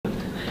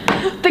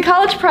The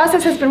college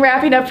process has been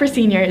wrapping up for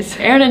seniors.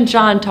 Aaron and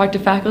John talked to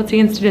faculty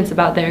and students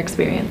about their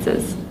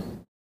experiences.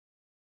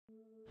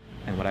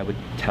 And what I would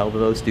tell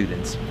those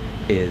students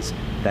is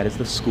that is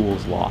the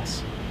school's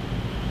loss.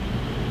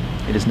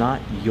 It is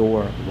not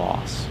your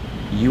loss.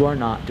 You are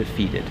not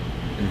defeated.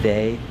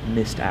 They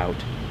missed out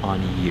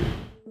on you.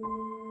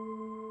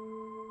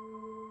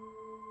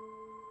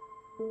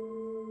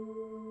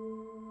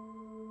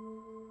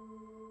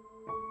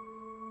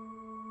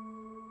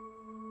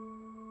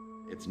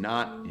 It's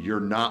not, you're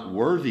not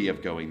worthy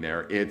of going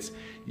there. It's,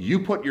 you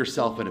put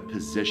yourself in a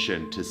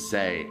position to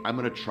say, I'm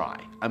gonna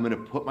try. I'm gonna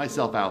put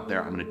myself out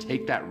there. I'm gonna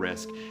take that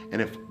risk.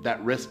 And if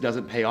that risk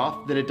doesn't pay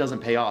off, then it doesn't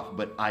pay off.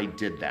 But I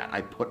did that.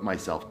 I put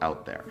myself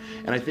out there.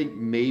 And I think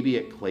maybe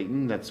at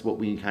Clayton, that's what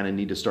we kind of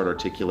need to start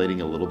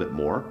articulating a little bit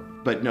more.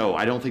 But no,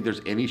 I don't think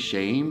there's any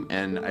shame,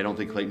 and I don't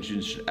think Clayton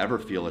students should ever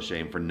feel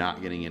ashamed for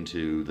not getting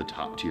into the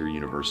top tier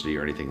university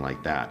or anything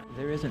like that.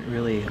 There isn't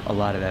really a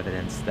lot of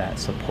evidence that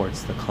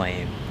supports the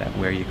claim that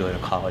where you go to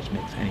college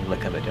makes any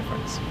lick of a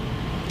difference.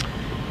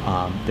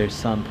 There's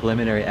some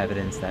preliminary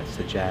evidence that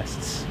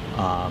suggests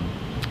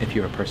if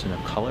you're a person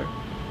of color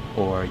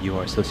or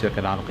you're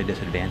socioeconomically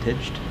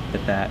disadvantaged,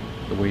 that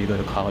where you go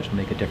to college will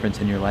make a difference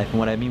in your life. And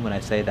what I mean when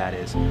I say that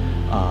is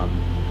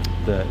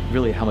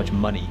really how much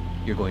money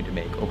you're going to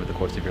make over the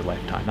course of your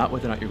lifetime. Not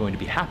whether or not you're going to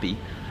be happy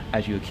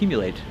as you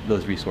accumulate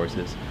those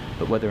resources,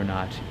 but whether or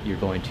not you're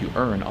going to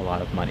earn a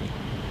lot of money.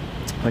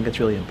 I think it's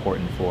really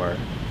important for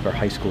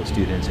high school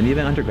students and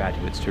even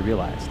undergraduates to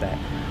realize that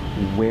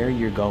where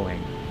you're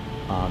going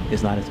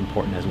is not as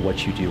important as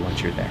what you do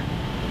once you're there.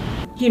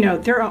 You know,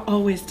 there are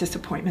always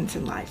disappointments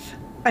in life.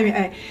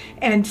 I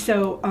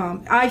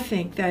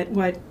think that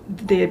what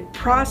the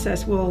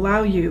process will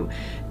allow you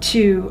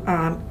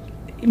to,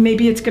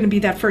 maybe it's going to be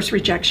that first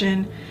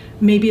rejection,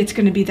 maybe it's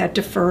going to be that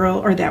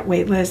deferral or that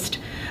wait list,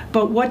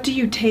 but what do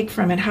you take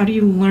from it? How do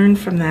you learn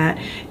from that?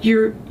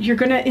 You're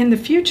going to, in the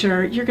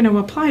future, you're going to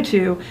apply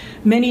to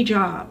many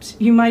jobs.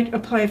 You might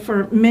apply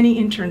for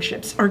many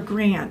internships or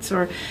grants,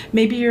 or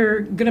maybe you're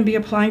going to be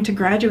applying to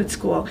graduate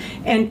school.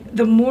 And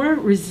the more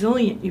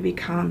resilient you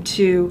become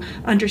to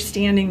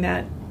understanding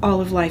that all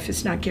of life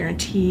is not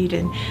guaranteed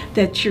and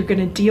that you're going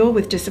to deal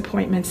with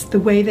disappointments, the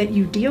way that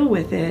you deal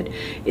with it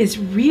is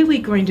really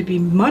going to be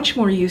much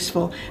more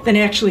useful than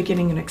actually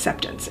getting an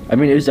acceptance. I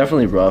mean, it was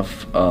definitely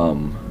rough.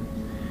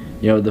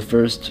 You know, the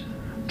first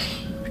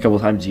couple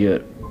of times you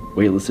get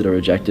waitlisted or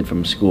rejected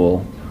from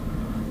school,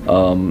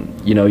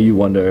 you know, you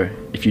wonder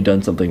if you've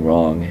done something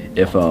wrong,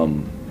 if,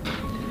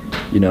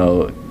 you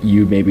know,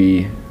 you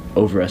maybe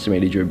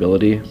overestimated your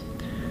ability.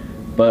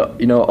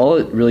 But, you know, all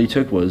it really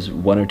took was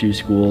one or two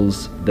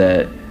schools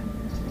that,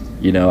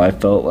 you know, I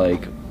felt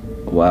like,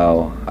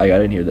 wow, I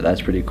got in here,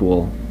 that's pretty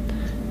cool,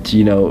 to,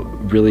 you know,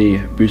 really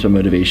boost my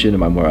motivation and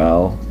my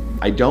morale.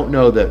 I don't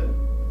know that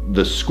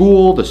the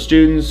school, the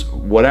students,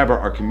 whatever,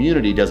 our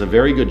community does a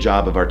very good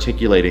job of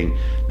articulating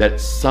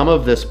that some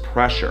of this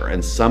pressure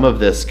and some of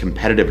this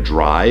competitive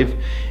drive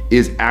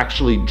is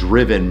actually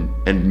driven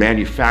and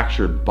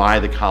manufactured by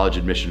the college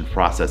admission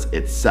process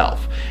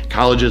itself.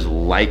 Colleges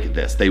like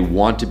this. They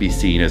want to be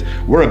seen as,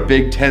 we're a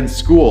Big Ten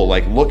school,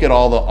 like look at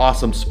all the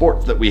awesome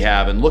sports that we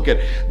have and look at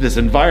this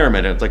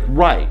environment. And it's like,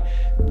 right,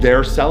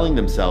 they're selling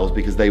themselves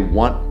because they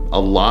want a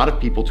lot of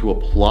people to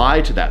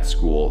apply to that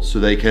school so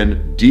they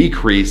can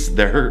decrease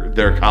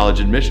their college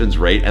admissions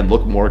rate and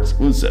look more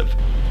exclusive.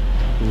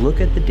 Look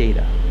at the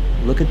data,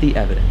 look at the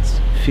evidence,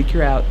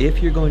 figure out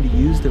if you're going to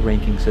use the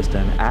ranking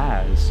system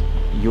as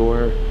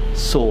your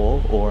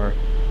sole or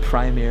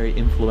primary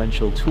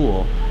influential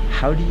tool,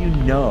 how do you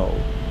know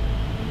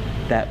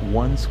that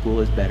one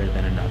school is better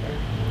than another?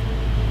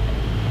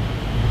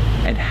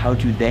 And how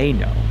do they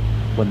know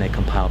when they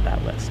compiled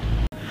that list?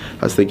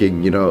 I was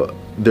thinking, you know,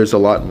 there's a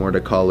lot more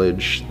to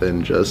college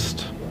than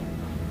just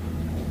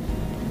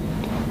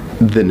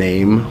the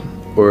name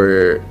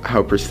or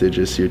how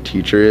prestigious your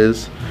teacher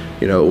is.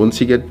 You know, once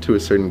you get to a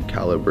certain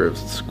caliber of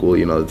school,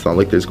 you know, it's not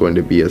like there's going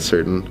to be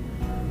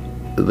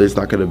there's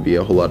not going to be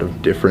a whole lot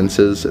of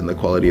differences in the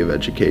quality of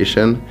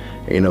education.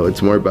 You know,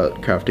 it's more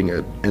about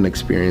crafting an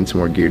experience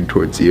more geared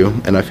towards you,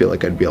 and I feel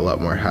like I'd be a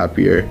lot more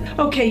happier.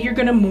 Okay, you're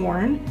going to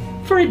mourn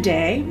for a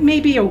day,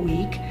 maybe a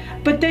week,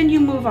 but then you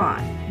move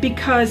on,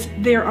 because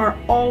there are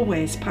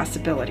always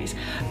possibilities.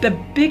 The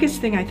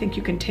biggest thing I think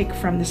you can take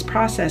from this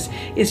process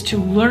is to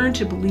learn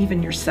to believe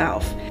in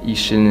yourself. You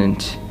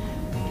shouldn't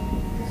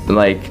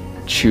like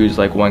choose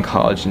like one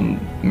college and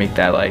make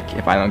that like,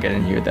 if I don't get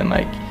in here, then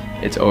like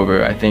it's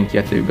over. I think you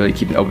have to really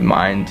keep an open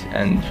mind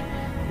and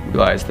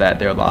realize that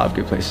there are a lot of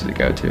good places to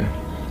go to.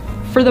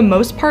 For the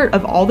most part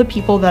of all the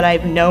people that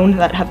I've known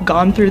that have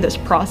gone through this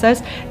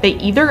process, they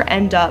either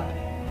end up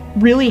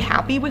really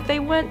happy with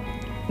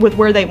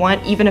where they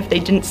went, even if they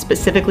didn't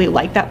specifically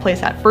like that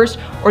place at first,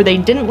 or they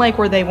didn't like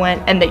where they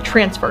went and they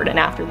transferred, and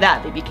after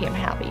that they became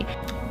happy.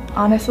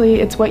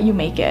 Honestly, it's what you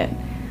make it.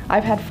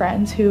 I've had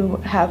friends who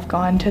have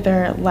gone to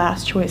their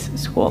last choice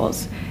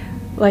schools,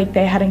 like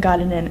they hadn't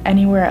gotten in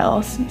anywhere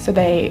else, so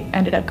they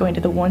ended up going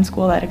to the one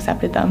school that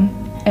accepted them.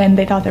 and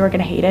they thought they were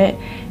gonna hate it,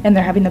 and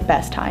they're having the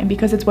best time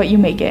because it's what you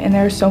make it. And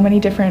there are so many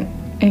different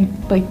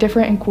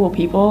and cool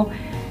people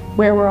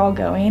where we're all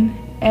going,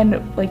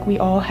 and like we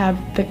all have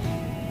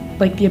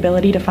the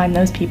ability to find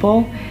those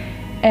people.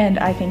 And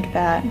I think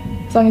that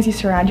as long as you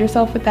surround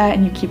yourself with that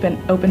and you keep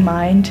an open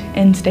mind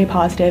and stay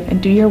positive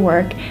and do your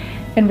work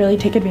and really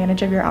take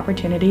advantage of your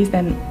opportunities,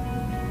 then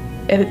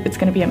it's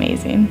going to be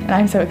amazing. And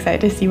I'm so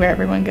excited to see where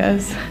everyone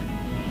goes.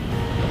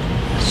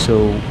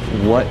 So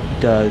what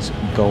does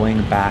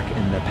going back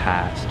in the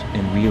past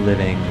and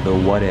reliving the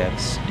what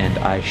ifs and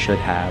I should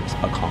haves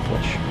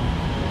accomplish?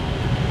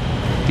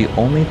 The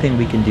only thing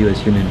we can do as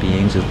human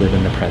beings is live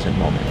in the present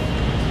moment.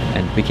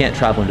 And we can't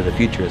travel into the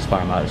future as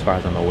far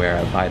as I'm aware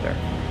of either.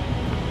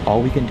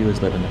 All we can do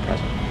is live in the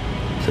present.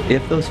 So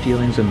if those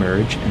feelings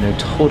emerge and they're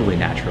totally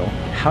natural,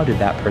 how did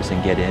that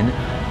person get in?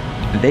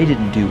 They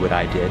didn't do what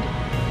I did.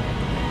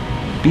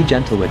 Be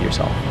gentle with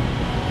yourself.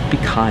 Be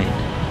kind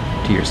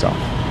to yourself.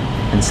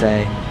 And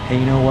say, hey,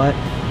 you know what?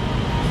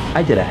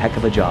 I did a heck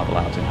of a job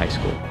while I was in high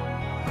school.